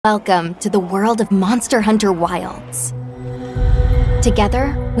Welcome to the world of Monster Hunter Wilds.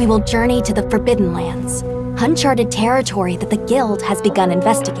 Together, we will journey to the Forbidden Lands, uncharted territory that the Guild has begun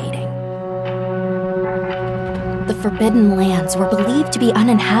investigating. The Forbidden Lands were believed to be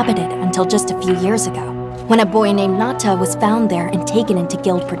uninhabited until just a few years ago, when a boy named Nata was found there and taken into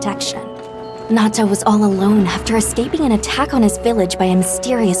Guild protection. Nata was all alone after escaping an attack on his village by a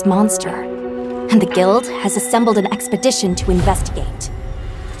mysterious monster, and the Guild has assembled an expedition to investigate.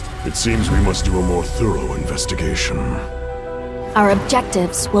 It seems we must do a more thorough investigation. Our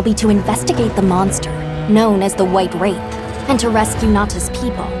objectives will be to investigate the monster, known as the White Wraith, and to rescue Nata's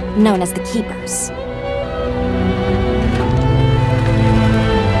people, known as the Keepers.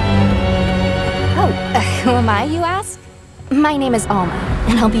 Who am I, you ask? My name is Alma,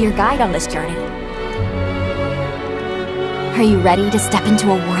 and I'll be your guide on this journey. Are you ready to step into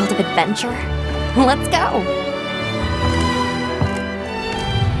a world of adventure? Let's go!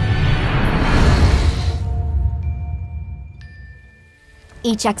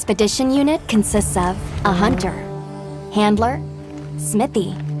 Each expedition unit consists of a hunter, handler,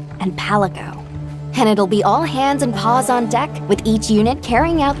 smithy, and palico. And it'll be all hands and paws on deck, with each unit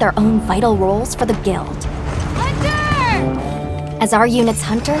carrying out their own vital roles for the Guild. Hunter! As our unit's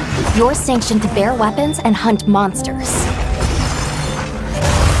hunter, you're sanctioned to bear weapons and hunt monsters.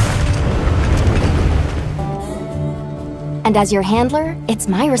 And as your handler, it's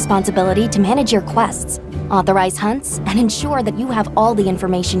my responsibility to manage your quests, authorize hunts, and ensure that you have all the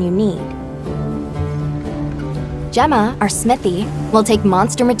information you need. Gemma, our smithy, will take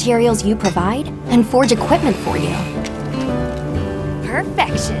monster materials you provide and forge equipment for you.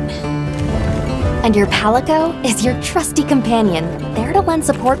 Perfection. And your palico is your trusty companion, there to lend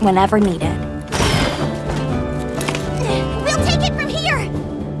support whenever needed. We'll take it from here!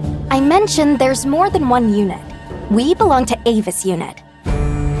 I mentioned there's more than one unit. We belong to Avis unit.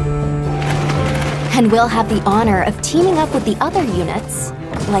 And we'll have the honor of teaming up with the other units,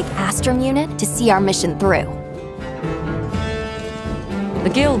 like Astrum unit, to see our mission through. The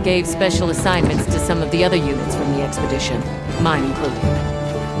Guild gave special assignments to some of the other units from the expedition, mine included.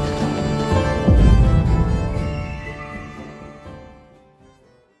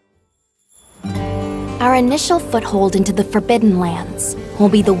 Our initial foothold into the Forbidden Lands will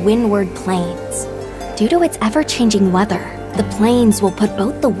be the Windward Plains. Due to its ever-changing weather, the plains will put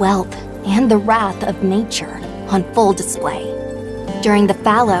both the wealth and the wrath of nature on full display. During the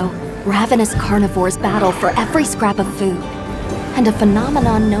fallow, ravenous carnivores battle for every scrap of food, and a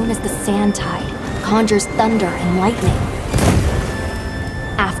phenomenon known as the sand tide conjures thunder and lightning.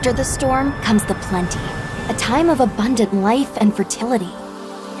 After the storm comes the plenty, a time of abundant life and fertility.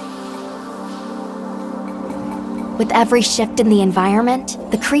 With every shift in the environment,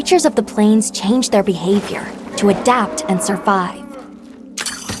 the creatures of the plains change their behavior to adapt and survive.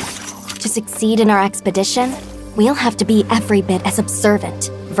 To succeed in our expedition, we'll have to be every bit as observant,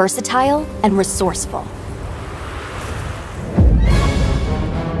 versatile, and resourceful.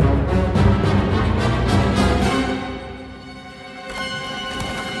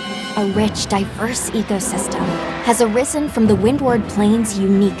 A rich, diverse ecosystem has arisen from the Windward Plains'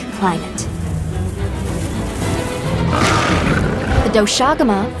 unique climate. The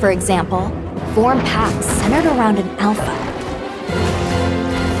Doshagama, for example, form packs centered around an alpha.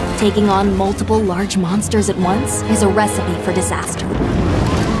 Taking on multiple large monsters at once is a recipe for disaster.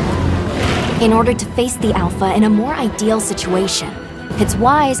 In order to face the alpha in a more ideal situation, it's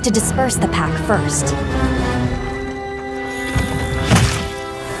wise to disperse the pack first.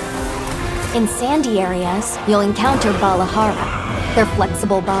 In sandy areas, you'll encounter Balahara. Their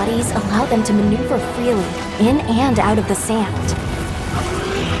flexible bodies allow them to maneuver freely in and out of the sand.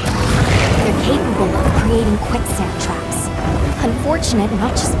 They're capable of creating quicksand traps. Unfortunate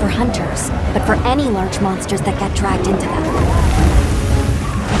not just for hunters, but for any large monsters that get dragged into them.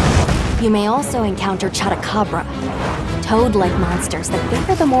 You may also encounter Chotacabra, toad-like monsters that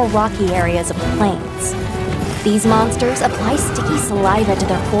favor the more rocky areas of the plains. These monsters apply sticky saliva to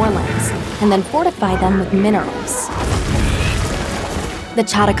their forelimbs and then fortify them with minerals. The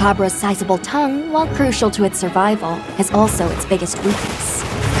Chotacabra's sizable tongue, while crucial to its survival, is also its biggest weakness.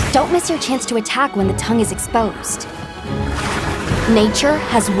 Don't miss your chance to attack when the tongue is exposed. Nature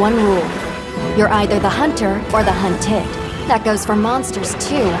has one rule. You're either the hunter or the hunted. That goes for monsters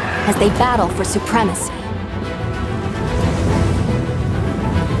too, as they battle for supremacy.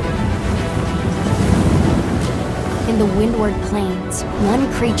 In the Windward Plains,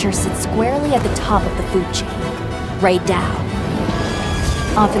 one creature sits squarely at the top of the food chain, Raydao.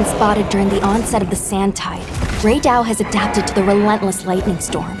 Often spotted during the onset of the sand tide, Raydao has adapted to the relentless lightning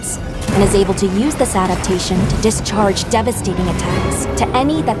storms. and is able to use this adaptation to discharge devastating attacks to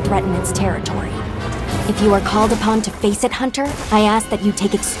any that threaten its territory. If you are called upon to face it, Hunter, I ask that you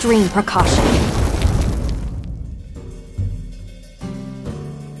take extreme precaution.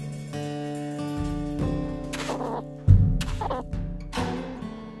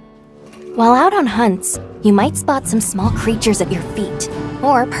 While out on hunts, you might spot some small creatures at your feet,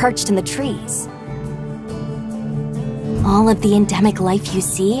 or perched in the trees. All of the endemic life you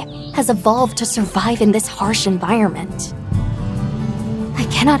see has evolved to survive in this harsh environment. I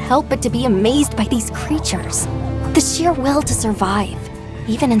cannot help but to be amazed by these creatures, the sheer will to survive,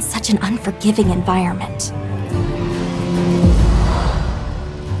 even in such an unforgiving environment.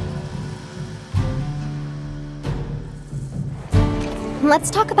 Let's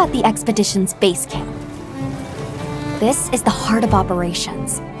talk about the expedition's base camp. This is the heart of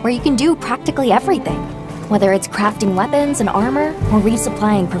operations, where you can do practically everything, whether it's crafting weapons and armor or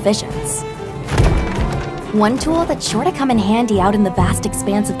resupplying provisions. One tool that's sure to come in handy out in the vast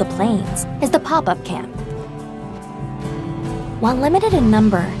expanse of the plains is the pop-up camp. While limited in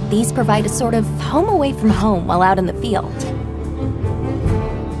number, these provide a sort of home away from home while out in the field.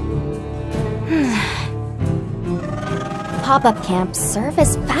 Pop-up camps serve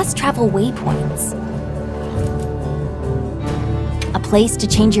as fast travel waypoints. A place to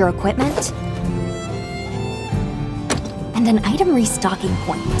change your equipment, and an item restocking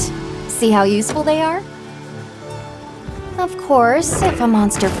point. See how useful they are? Of course, if a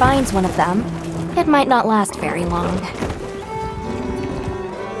monster finds one of them, it might not last very long.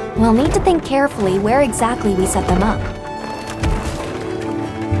 We'll need to think carefully where exactly we set them up.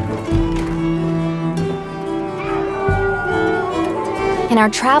 In our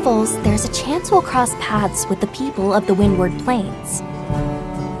travels, there's a chance we'll cross paths with the people of the Windward Plains.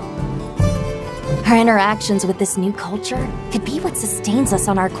 Our interactions with this new culture could be what sustains us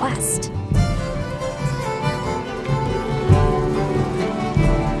on our quest.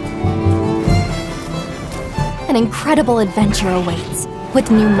 An incredible adventure awaits, with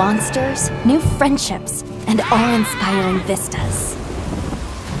new monsters, new friendships, and awe-inspiring vistas.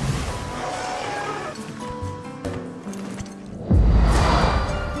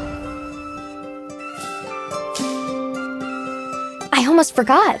 I almost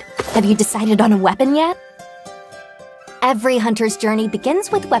forgot. Have you decided on a weapon yet? Every hunter's journey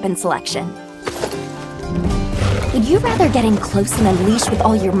begins with weapon selection. Would you rather get in close and unleash with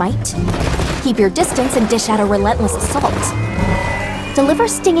all your might? Keep your distance and dish out a relentless assault? Deliver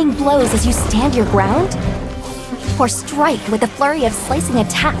stinging blows as you stand your ground? Or strike with a flurry of slicing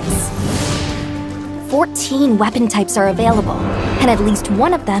attacks? 14 weapon types are available, and at least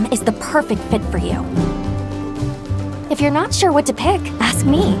one of them is the perfect fit for you. If you're not sure what to pick, ask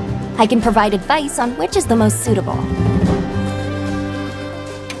me. I can provide advice on which is the most suitable.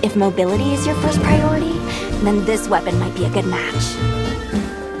 If mobility is your first priority, then this weapon might be a good match.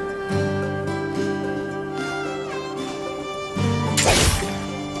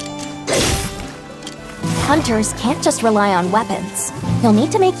 Hunters can't just rely on weapons. You'll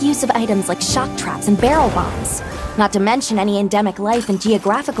need to make use of items like shock traps and barrel bombs, not to mention any endemic life and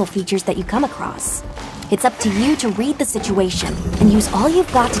geographical features that you come across. It's up to you to read the situation and use all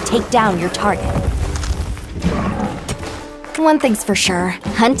you've got to take down your target. One thing's for sure,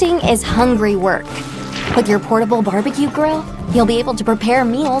 hunting is hungry work. With your portable barbecue grill, you'll be able to prepare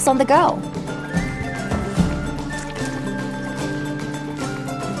meals on the go.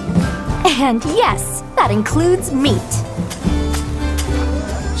 And yes, that includes meat.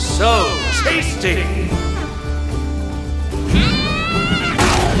 So tasty!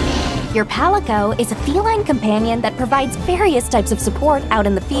 Your Palico is a feline companion that provides various types of support out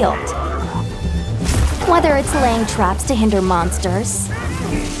in the field. Whether it's laying traps to hinder monsters,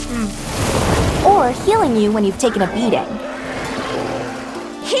 or healing you when you've taken a beating.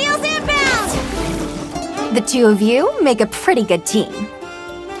 Heels inbound! The two of you make a pretty good team.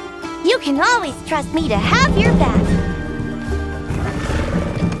 You can always trust me to have your back.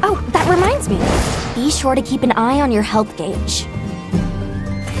 Oh, that reminds me. Be sure to keep an eye on your health gauge.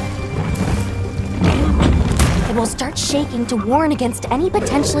 It will start shaking to warn against any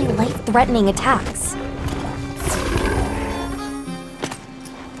potentially life-threatening attacks.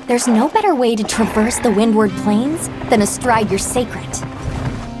 There's no better way to traverse the Windward Plains than astride your sacred.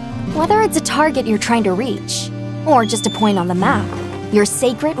 Whether it's a target you're trying to reach, or just a point on the map, your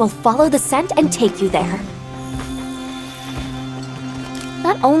sacred will follow the scent and take you there.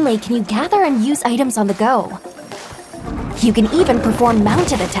 Not only can you gather and use items on the go, you can even perform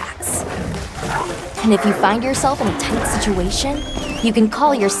mounted attacks. And if you find yourself in a tight situation, you can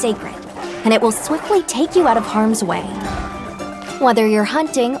call your sacred, and it will swiftly take you out of harm's way. Whether you're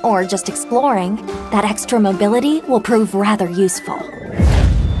hunting or just exploring, that extra mobility will prove rather useful.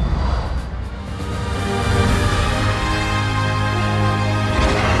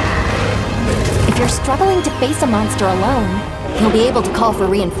 If you're struggling to face a monster alone, you'll be able to call for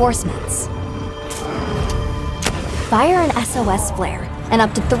reinforcements. Fire an SOS flare, and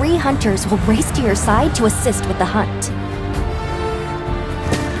up to 3 hunters will race to your side to assist with the hunt.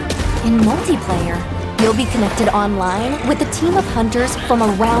 In multiplayer, you'll be connected online with a team of hunters from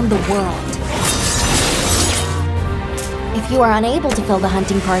around the world. If you are unable to fill the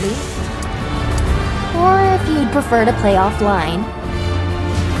hunting party, or if you'd prefer to play offline,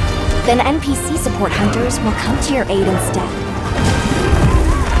 then NPC support hunters will come to your aid instead.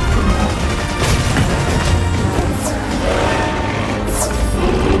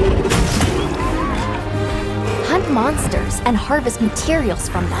 Hunt monsters and harvest materials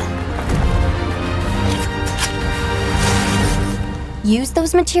from them. Use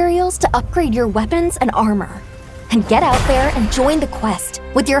those materials to upgrade your weapons and armor, and get out there and join the quest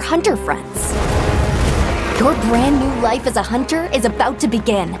with your hunter friends. Your brand new life as a hunter is about to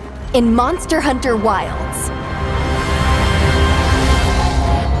begin in Monster Hunter Wilds.